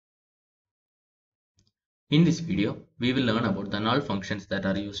In this video, we will learn about the null functions that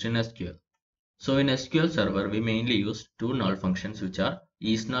are used in SQL. So in SQL Server, we mainly use two null functions which are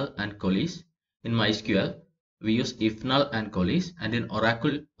ISNULL and COALESCE. In MySQL, we use IFNULL and COALESCE, and in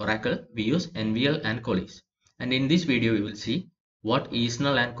Oracle we use NVL and COALESCE. And in this video, we will see what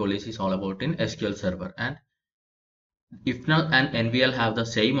ISNULL and COALESCE is all about in SQL Server. And IFNULL and NVL have the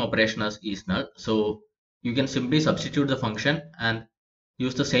same operation as ISNULL, so you can simply substitute the function and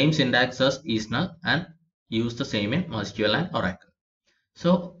use the same syntax as ISNULL and use the same in MySQL and Oracle.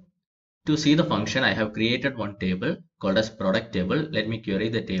 So to see the function, I have created one table called as product table. Let me query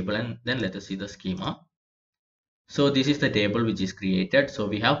the table and then let us see the schema. So this is the table which is created. So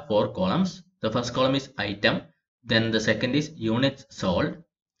we have 4 columns. The first column is item, then the second is units sold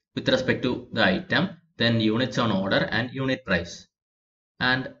with respect to the item, then units on order and unit price.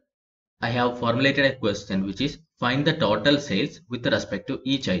 And I have formulated a question which is find the total sales with respect to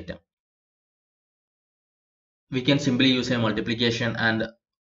each item. We can simply use a multiplication and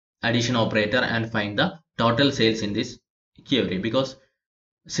addition operator and find the total sales in this query, because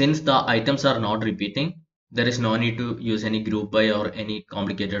since the items are not repeating, there is no need to use any group by or any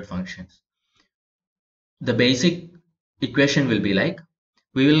complicated functions. The basic equation will be like,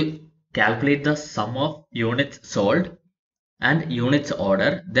 we will calculate the sum of units sold and units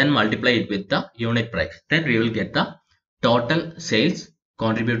order, then multiply it with the unit price. Then we will get the total sales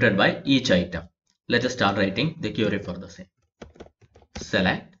contributed by each item. Let us start writing the query for the same.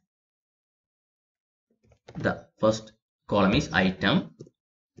 Select the first column is item,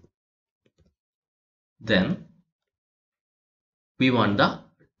 then we want the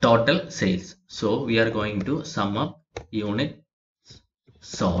total sales, so we are going to sum up unit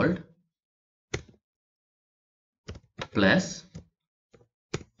sold plus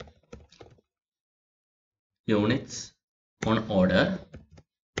units on order,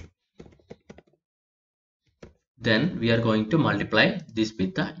 then we are going to multiply this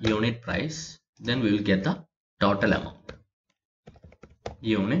with the unit price, then we will get the total amount,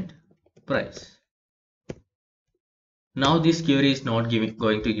 unit price. Now this query is not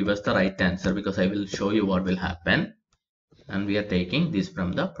going to give us the right answer, because I will show you what will happen, and we are taking this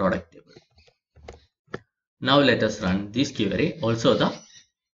from the product table. Now let us run this query, also the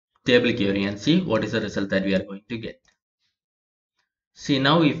table query, and see what is the result that we are going to get. See,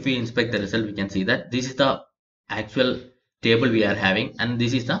 now if we inspect the result, we can see that this is the actual table we are having, and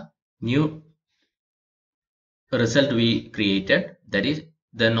this is the new result we created. That is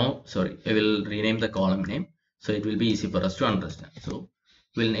the I will rename the column name so it will be easy for us to understand. So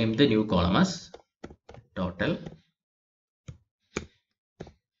we'll name the new column as total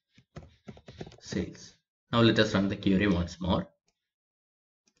sales. Now let us run the query once more.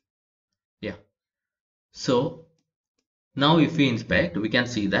 Yeah. So now if we inspect, we can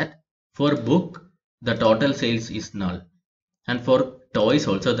see that for book the total sales is null, and for toys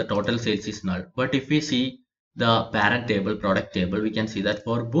also the total sales is null. But if we see the parent table, product table, we can see that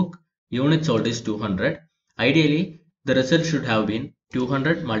for book unit sold is 200. Ideally the result should have been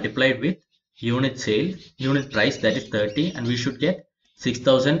 200 multiplied with unit price, that is 30, and we should get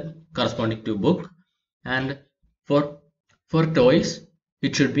 6000 corresponding to book. And for toys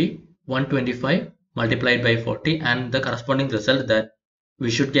it should be 125 multiplied by 40, and the corresponding result that we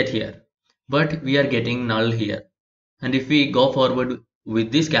should get here. But we are getting null here, and if we go forward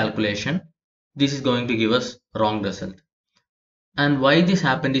with this calculation, this is going to give us wrong result. And why this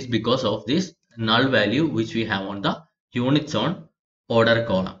happened is because of this null value which we have on the units on order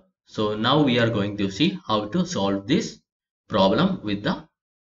column. So now we are going to see how to solve this problem with the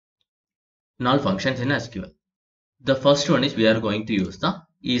null functions in SQL. The first one is we are going to use the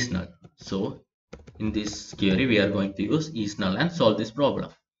ISNULL. So in this query we are going to use ISNULL and solve this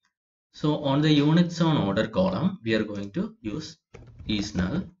problem. So on the units on order column, we are going to use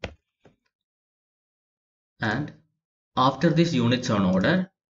ISNULL, and after this units on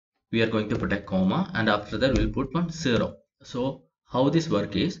order, we are going to put a comma, and after that we'll put 0. So how this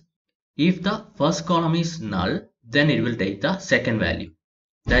work is, if the first column is null, then it will take the second value.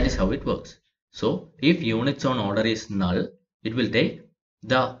 That is how it works. So if units on order is null, it will take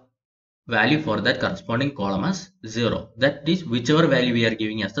the value for that corresponding column as 0. That is whichever value we are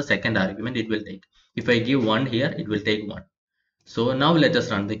giving as the second argument, it will take. If I give 1 here, it will take 1. So now let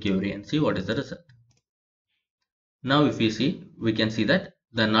us run the query and see what is the result. Now if we see, we can see that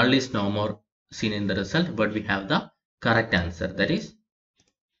the null is no more seen in the result, but we have the correct answer. That is,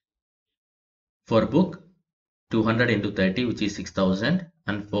 for book 200 into 30, which is 6000,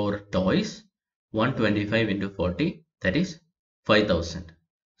 and for toys 125 into 40, that is 5000.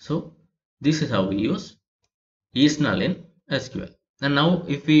 So this is how we use ISNULL in SQL. And now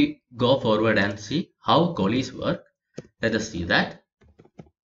if we go forward and see how COALESCE work, let us see that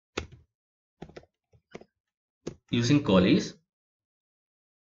using COALESCE,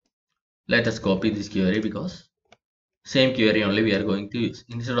 let us copy this query because same query only we are going to use.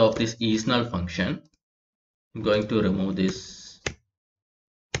 Instead of this ISNULL function, I'm going to remove this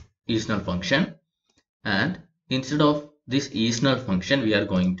ISNULL function, and instead of this ISNULL function we are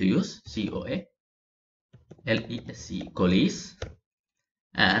going to use COALESCE,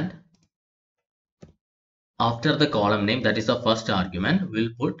 and after the column name, that is the first argument, we'll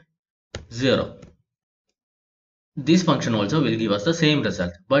put 0. This function also will give us the same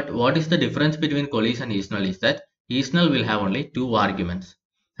result. But what is the difference between COALESCE and ISNULL is that ISNULL will have only 2 arguments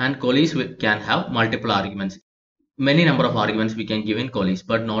and COALESCE can have multiple arguments. Many number of arguments we can give in COALESCE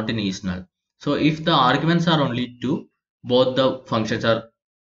but not in ISNULL. So if the arguments are only 2, both the functions are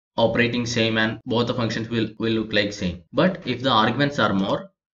operating same and both the functions will look like same. But if the arguments are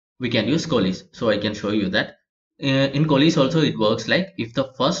more, we can use COALESCE. So I can show you that in COALESCE also it works like if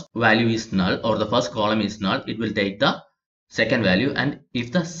the first value is null or the first column is null, it will take the second value, and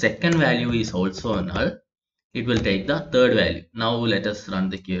if the second value is also null, it will take the third value. Now let us run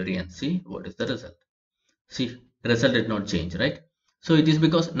the query and see what is the result. See, result did not change, right? So it is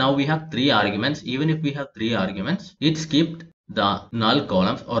because now we have 3 arguments. Even if we have 3 arguments, it skipped the null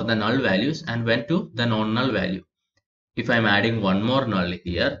columns or the null values and went to the non-null value. If I'm adding one more null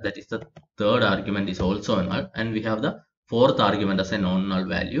here, that is the third argument is also a null, and we have the fourth argument as a non-null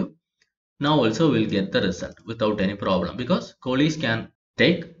value. Now also we'll get the result without any problem because COALESCE can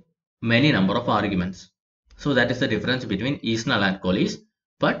take many number of arguments. So that is the difference between ISNULL and COALESCE,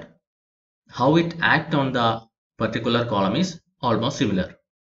 but how it acts on the particular column is almost similar.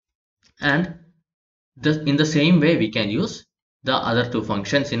 And in the same way we can use the other 2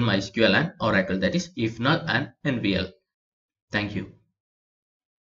 functions in MySQL and Oracle, that is IFNULL and NVL. Thank you.